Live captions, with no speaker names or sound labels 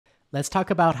Let's talk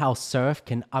about how Surf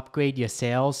can upgrade your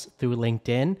sales through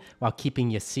LinkedIn while keeping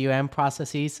your CRM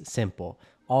processes simple.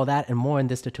 All that and more in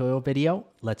this tutorial video.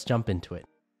 Let's jump into it.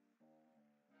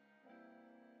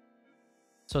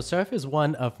 So Surf is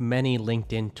one of many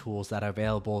LinkedIn tools that are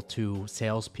available to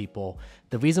salespeople.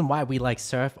 The reason why we like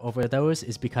Surf over those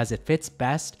is because it fits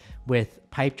best with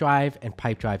Pipedrive and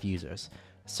Pipedrive users.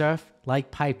 Surf,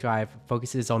 like Pipedrive,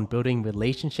 focuses on building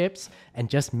relationships and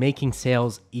just making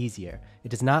sales easier.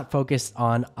 It is not focused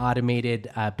on automated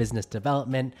business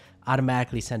development,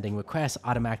 automatically sending requests,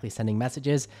 automatically sending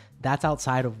messages. That's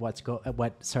outside of what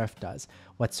Surf does.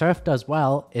 What Surf does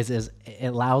well is it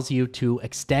allows you to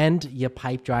extend your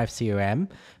Pipedrive CRM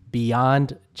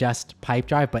beyond just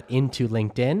Pipedrive, but into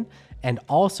LinkedIn, and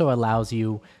also allows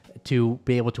you to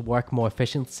be able to work more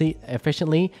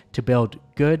efficiently to build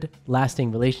good,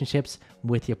 lasting relationships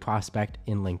with your prospect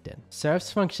in LinkedIn.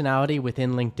 Surf's functionality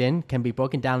within LinkedIn can be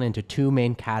broken down into two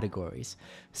main categories: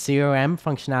 CRM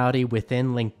functionality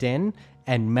within LinkedIn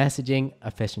and messaging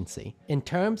efficiency. In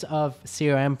terms of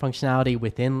CRM functionality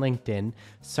within LinkedIn,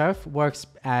 Surf works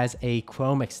as a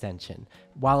Chrome extension.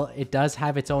 While it does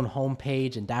have its own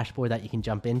homepage and dashboard that you can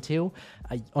jump into,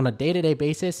 on a day-to-day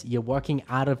basis, you're working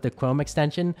out of the Chrome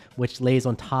extension, which lays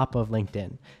on top of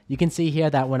LinkedIn. You can see here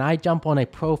that when I jump on a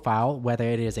profile, whether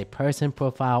it is a person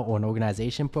profile or an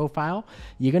organization profile,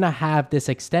 you're gonna have this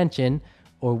extension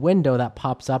or window that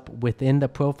pops up within the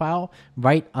profile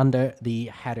right under the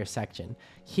header section.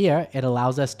 Here, it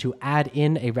allows us to add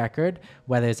in a record,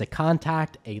 whether it's a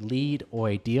contact, a lead, or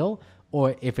a deal,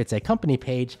 or if it's a company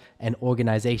page, an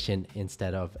organization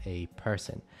instead of a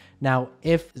person. Now,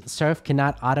 if Surf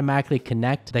cannot automatically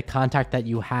connect the contact that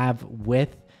you have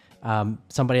with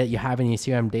somebody that you have in your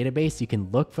CRM database, you can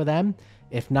look for them.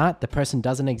 If not, the person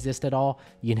doesn't exist at all,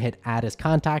 you can hit add as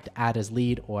contact, add as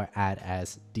lead, or add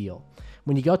as deal.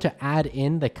 When you go to add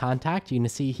in the contact, you can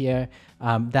see here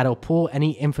that'll pull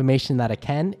any information that it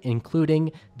can,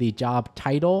 including the job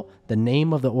title, the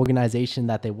name of the organization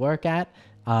that they work at,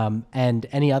 and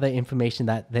any other information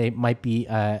that they might be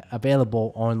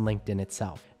available on LinkedIn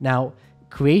itself. Now,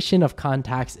 creation of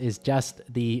contacts is just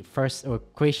the first, or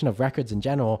creation of records in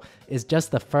general, is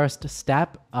just the first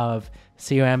step of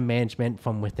CRM management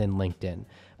from within LinkedIn.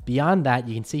 Beyond that,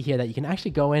 you can see here that you can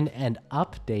actually go in and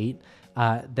update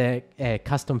the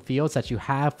custom fields that you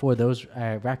have for those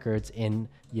records in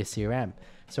your CRM.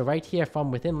 So right here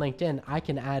from within LinkedIn, I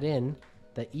can add in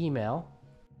the email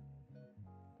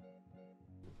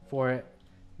for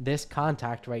this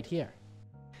contact right here.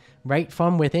 Right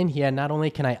from within here, not only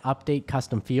can I update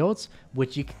custom fields,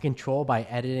 which you can control by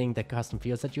editing the custom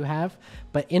fields that you have,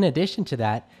 but in addition to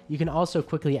that, you can also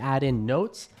quickly add in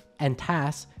notes and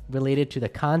tasks related to the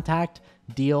contact,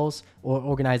 deals, or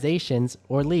organizations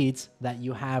or leads that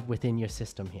you have within your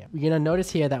system here. You're gonna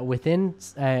notice here that within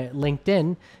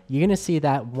LinkedIn, you're gonna see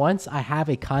that once I have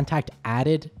a contact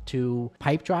added to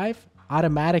Pipedrive,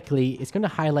 automatically it's going to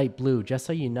highlight blue just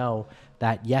so you know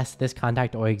that yes, this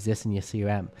contact already exists in your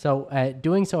CRM. So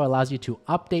doing so allows you to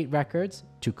update records,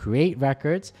 to create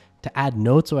records, to add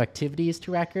notes or activities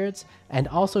to records, and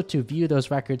also to view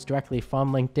those records directly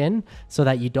from LinkedIn so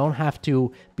that you don't have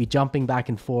to be jumping back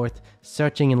and forth,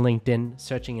 searching in LinkedIn,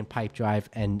 searching in Pipedrive,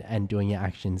 and doing your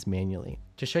actions manually.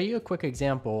 To show you a quick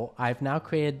example, I've now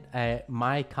created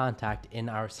my contact in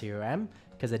our CRM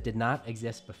because it did not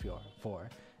exist before.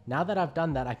 Now that I've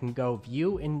done that, I can go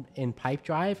view in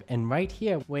Pipedrive, and right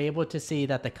here, we're able to see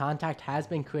that the contact has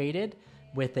been created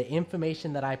with the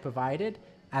information that I provided,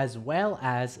 as well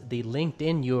as the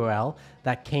LinkedIn URL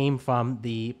that came from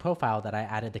the profile that I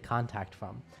added the contact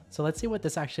from. So let's see what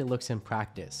this actually looks in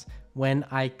practice. When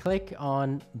I click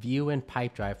on view in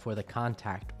Pipedrive for the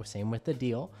contact, or same with the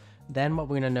deal, then what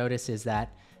we're gonna notice is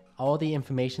that all the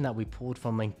information that we pulled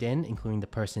from LinkedIn, including the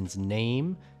person's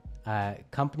name,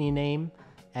 company name,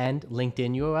 and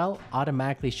LinkedIn URL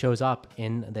automatically shows up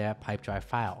in their Pipedrive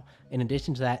file. In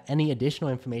addition to that, any additional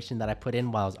information that I put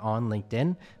in while I was on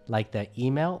LinkedIn, like the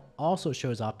email, also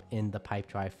shows up in the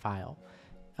Pipedrive file.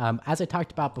 As I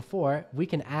talked about before, we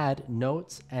can add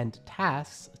notes and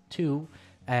tasks to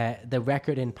the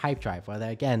record in Pipedrive, whether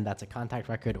again, that's a contact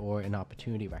record or an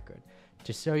opportunity record.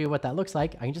 To show you what that looks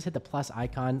like, I can just hit the plus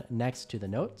icon next to the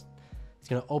notes. It's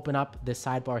gonna open up this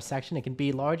sidebar section. It can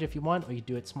be large if you want, or you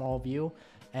do it small view.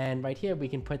 And right here, we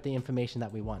can put the information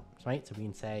that we want, right? So we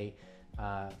can say,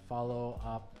 follow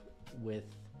up with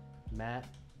Matt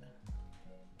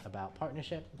about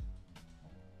partnership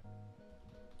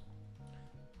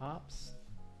ops.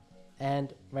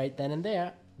 And right then and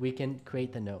there, we can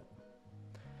create the note.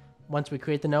 Once we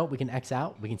create the note, we can X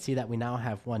out. We can see that we now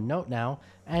have one note now.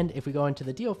 And if we go into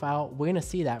the deal file, we're gonna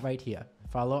see that right here.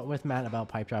 follow up with Matt about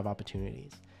Pipedrive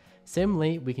opportunities.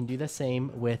 Similarly, we can do the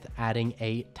same with adding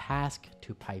a task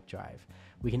to Pipedrive.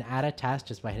 We can add a task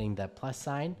just by hitting the plus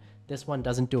sign. This one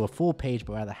doesn't do a full page,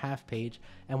 but rather half page.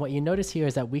 And what you notice here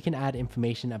is that we can add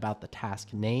information about the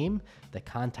task name, the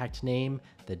contact name,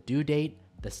 the due date,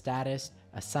 the status,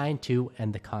 assigned to,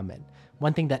 and the comment.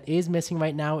 One thing that is missing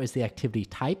right now is the activity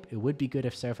type. It would be good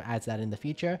if Surf adds that in the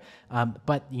future,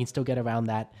 but you can still get around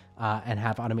that and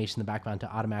have automation in the background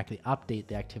to automatically update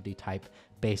the activity type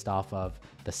based off of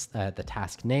the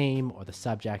task name or the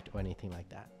subject or anything like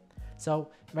that. So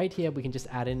right here, we can just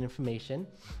add in information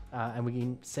and we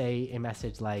can say a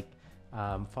message like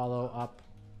follow up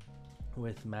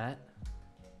with Matt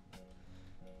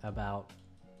about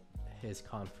his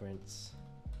conference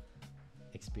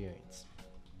experience,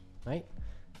 right?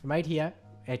 Right here,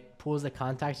 it pulls the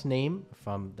contact name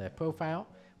from the profile.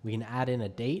 We can add in a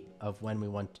date of when we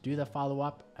want to do the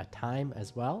follow-up, a time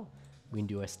as well. We can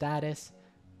do a status,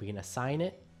 we can assign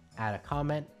it, add a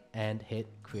comment, and hit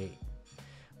create.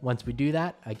 Once we do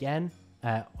that, again,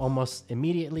 almost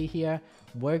immediately here,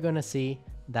 we're gonna see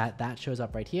that shows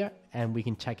up right here, and we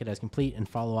can check it as complete and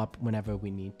follow up whenever we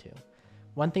need to.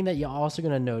 One thing that you're also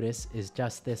going to notice is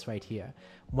just this right here.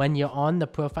 When you're on the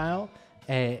profile,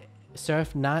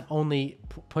 Surf not only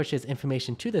pushes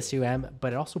information to the CRM,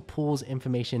 but it also pulls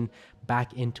information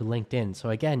back into LinkedIn. So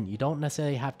again, you don't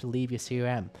necessarily have to leave your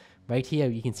CRM. Right here,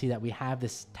 you can see that we have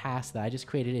this task that I just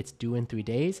created. It's due in 3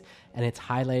 days, and it's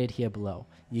highlighted here below.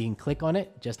 You can click on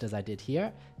it just as I did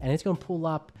here, and it's going to pull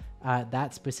up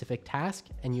that specific task,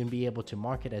 and you'll be able to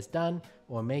mark it as done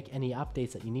or make any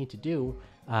updates that you need to do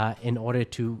in order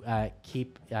to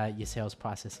keep your sales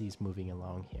processes moving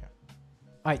along here.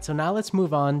 All right, so now let's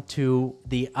move on to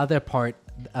the other part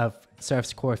of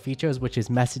Surf's core features, which is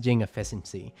messaging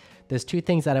efficiency. There's 2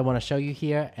 things that I want to show you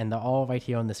here, and they're all right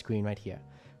here on the screen right here.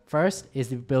 First is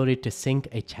the ability to sync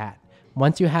a chat.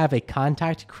 Once you have a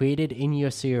contact created in your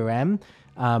CRM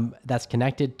that's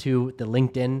connected to the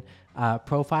LinkedIn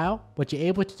profile, what you're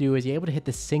able to do is you're able to hit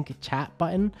the sync chat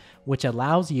button, which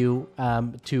allows you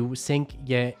to sync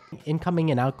your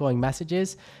incoming and outgoing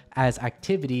messages as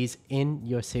activities in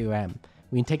your CRM.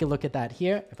 We can take a look at that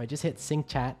here. If I just hit sync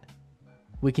chat,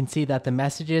 we can see that the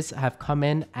messages have come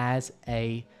in as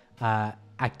a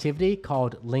activity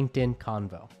called LinkedIn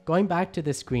Convo. Going back to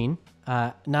the screen,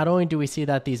 not only do we see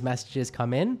that these messages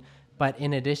come in, but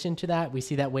in addition to that, we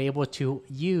see that we're able to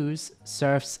use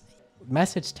Surf's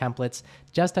message templates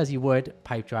just as you would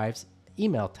Pipedrive's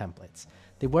email templates.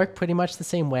 They work pretty much the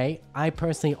same way. I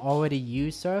personally already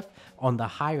use Surf on the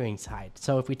hiring side.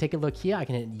 So if we take a look here, I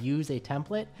can hit use a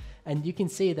template, and you can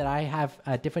see that I have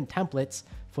different templates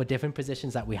for different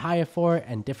positions that we hire for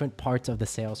and different parts of the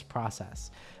sales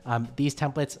process. These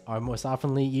templates are most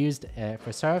oftenly used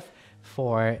for Surf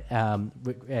for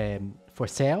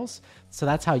sales. So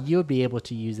that's how you'll be able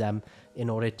to use them in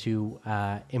order to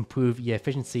improve your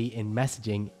efficiency in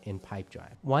messaging in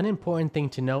Pipedrive. One important thing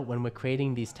to note when we're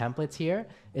creating these templates here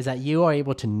is that you are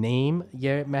able to name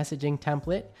your messaging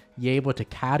template, you're able to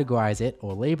categorize it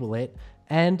or label it,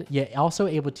 and you're also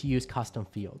able to use custom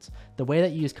fields. The way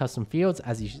that you use custom fields,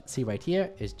 as you see right here,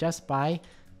 is just by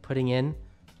putting in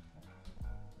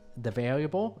the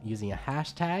variable using a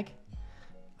hashtag,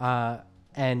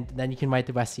 and then you can write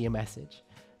the rest of your message.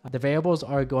 The variables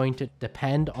are going to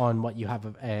depend on what you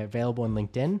have available in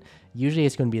LinkedIn. Usually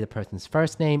it's going to be the person's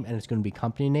first name and it's going to be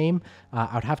company name.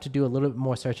 I would have to do a little bit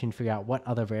more searching to figure out what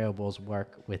other variables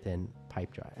work within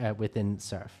Pipedrive, within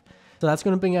Surf. So that's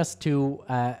going to bring us to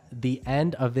the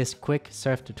end of this quick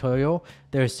Surf tutorial.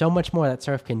 There's so much more that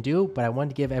Surf can do, but I wanted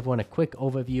to give everyone a quick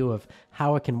overview of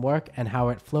how it can work and how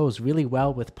it flows really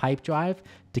well with Pipedrive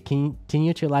to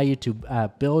continue to allow you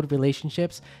to build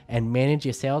relationships and manage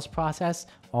your sales process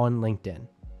on LinkedIn.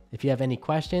 If you have any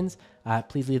questions,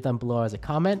 please leave them below as a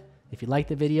comment. If you like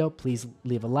the video, please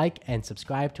leave a like and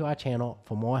subscribe to our channel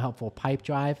for more helpful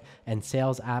Pipedrive and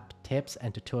sales app tips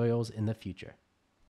and tutorials in the future.